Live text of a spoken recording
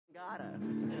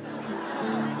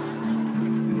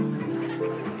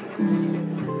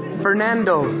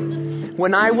Fernando,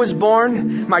 when I was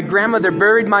born, my grandmother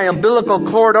buried my umbilical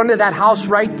cord under that house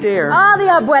right there. All the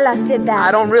abuelas did that.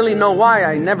 I don't really know why.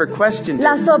 I never questioned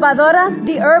La it. sobadora,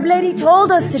 the herb lady,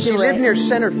 told us to do it. She lived near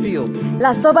center field.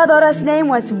 La sobadora's name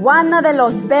was Juana de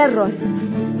los Perros.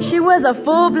 She was a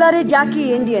full-blooded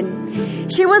Yaqui Indian.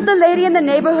 She was the lady in the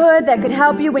neighborhood that could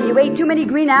help you when you ate too many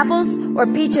green apples or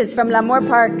peaches from L'Amour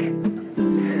Park.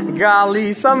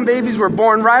 Golly, some babies were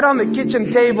born right on the kitchen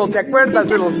table. ¿Te acuerdas,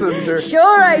 little sister?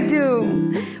 Sure I do.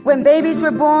 When babies were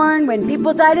born, when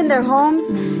people died in their homes,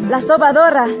 La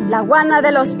Sobadora, La Juana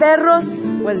de los Perros,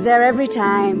 was there every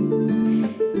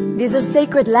time. These are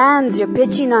sacred lands you're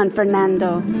pitching on,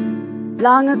 Fernando.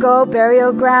 Long ago,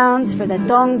 burial grounds for the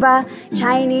Tongva,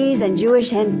 Chinese, and Jewish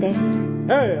gente.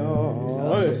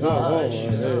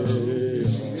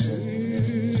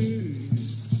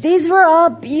 These were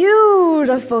all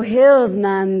beautiful hills,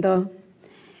 Nando.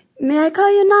 May I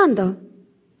call you Nando?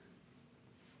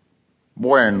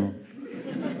 Bueno.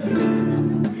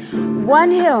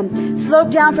 One hill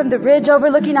sloped down from the ridge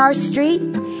overlooking our street.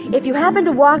 If you happened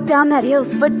to walk down that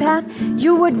hill's footpath,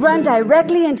 you would run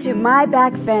directly into my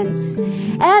back fence.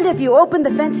 And if you opened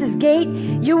the fence's gate,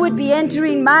 you would be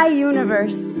entering my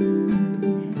universe.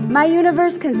 My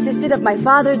universe consisted of my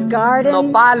father's garden.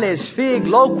 Nopales, fig,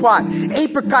 loquat,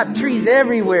 apricot trees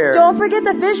everywhere. Don't forget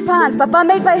the fish ponds Papa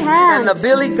made by hand. And the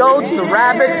billy goats, the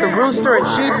rabbits, the rooster, and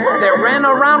sheep that ran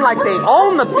around like they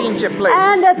owned the pinche place.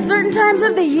 And at certain times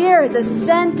of the year, the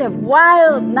scent of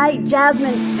wild night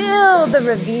jasmine filled the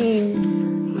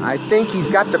ravines. I think he's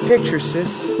got the picture,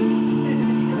 sis.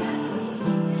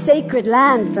 Sacred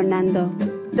land, Fernando.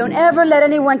 Don't ever let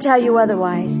anyone tell you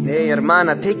otherwise. Hey,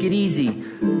 hermana, take it easy.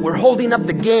 We're holding up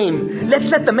the game. Let's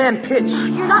let the man pitch.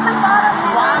 You're not the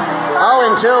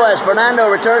father. 0-2 as Fernando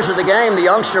returns to the game. The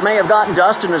youngster may have gotten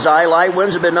dust in his eye. Light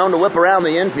winds have been known to whip around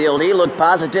the infield. He looked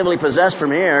positively possessed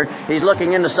from here. He's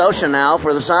looking into Socha now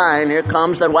for the sign. Here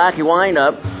comes that wacky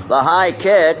windup. The high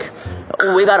kick.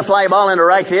 We got a fly ball into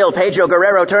right field. Pedro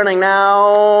Guerrero turning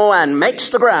now and makes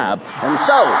the grab. And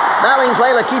so,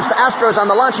 Valenzuela keeps the Astros on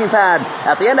the launching pad.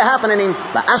 At the end of half an inning,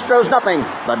 the Astros nothing.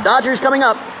 The Dodgers coming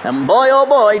up. And boy, oh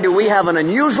boy, do we have an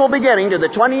unusual beginning to the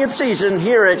 20th season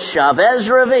here at Chavez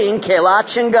Ravine, que la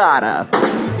chingada.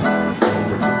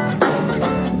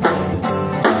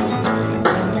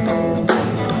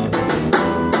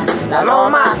 La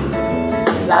Loma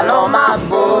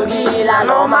Boogie, La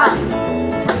Loma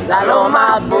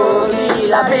Boogie,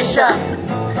 La Bishop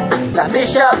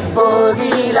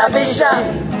Boogie, La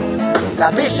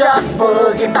Bishop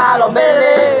Boogie, Palo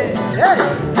Billy. Hey,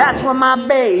 that's where my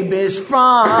baby's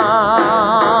from.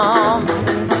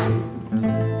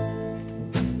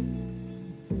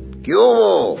 ¿Qué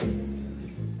hubo?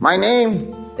 My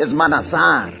name is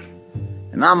Manasar,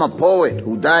 and I'm a poet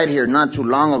who died here not too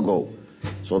long ago.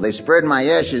 So they spread my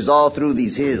ashes all through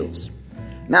these hills.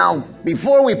 Now,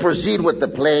 before we proceed with the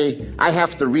play, I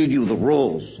have to read you the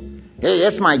rules. Hey,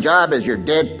 it's my job as your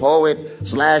dead poet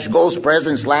 / ghost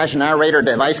president / narrator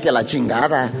de Vice que la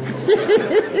chingada.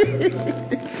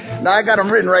 Now, I got them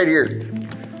written right here.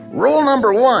 Rule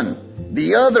number 1,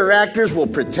 the other actors will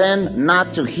pretend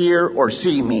not to hear or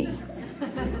see me.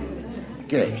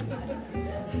 Okay.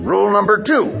 Rule number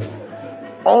 2,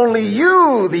 only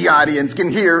you, the audience, can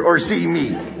hear or see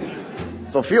me.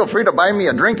 So feel free to buy me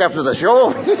a drink after the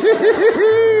show.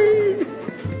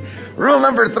 Rule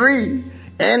number 3,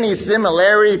 any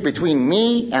similarity between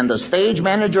me and the stage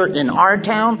manager in our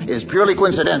town is purely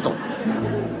coincidental.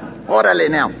 Órale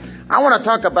now. I want to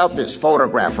talk about this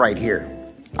photograph right here.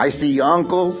 I see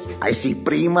uncles, I see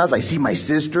primas, I see my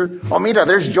sister. Oh, mira,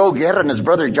 there's Joe Guerra and his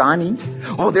brother Johnny.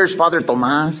 Oh, there's Father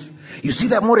Tomas. You see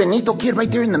that morenito kid right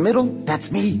there in the middle?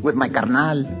 That's me with my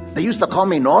carnal. They used to call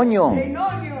me Noño. Hey,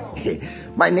 Noño.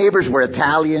 My neighbors were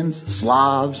Italians,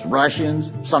 Slavs,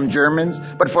 Russians, some Germans,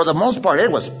 but for the most part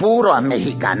it was puro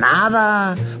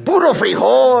mexicanada, puro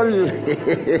frijol.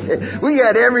 We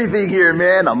had everything here,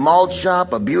 man, a malt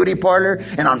shop, a beauty parlor,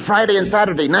 and on Friday and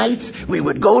Saturday nights, we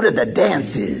would go to the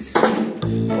dances.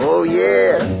 Oh,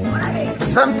 yeah.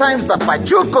 Sometimes the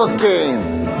pachucos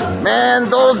came. Man,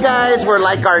 those guys were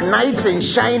like our knights in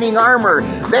shining armor.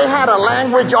 They had a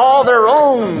language all their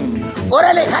own.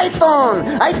 Órale,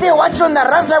 Highton. Ahí te watch on the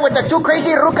ramps with the 2 crazy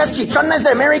rucas chichonas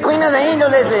de Mary Queen of the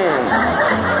Angels, ese.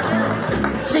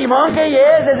 Simón que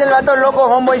yes, es el vato loco,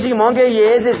 homeboy Simón que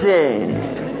yes, ese.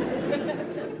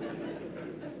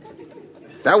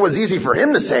 That was easy for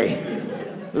him to say.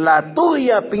 La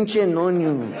tuya, pinche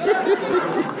Noño.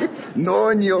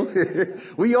 Noño.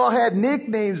 We all had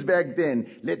nicknames back then.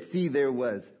 Let's see, there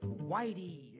was Whitey.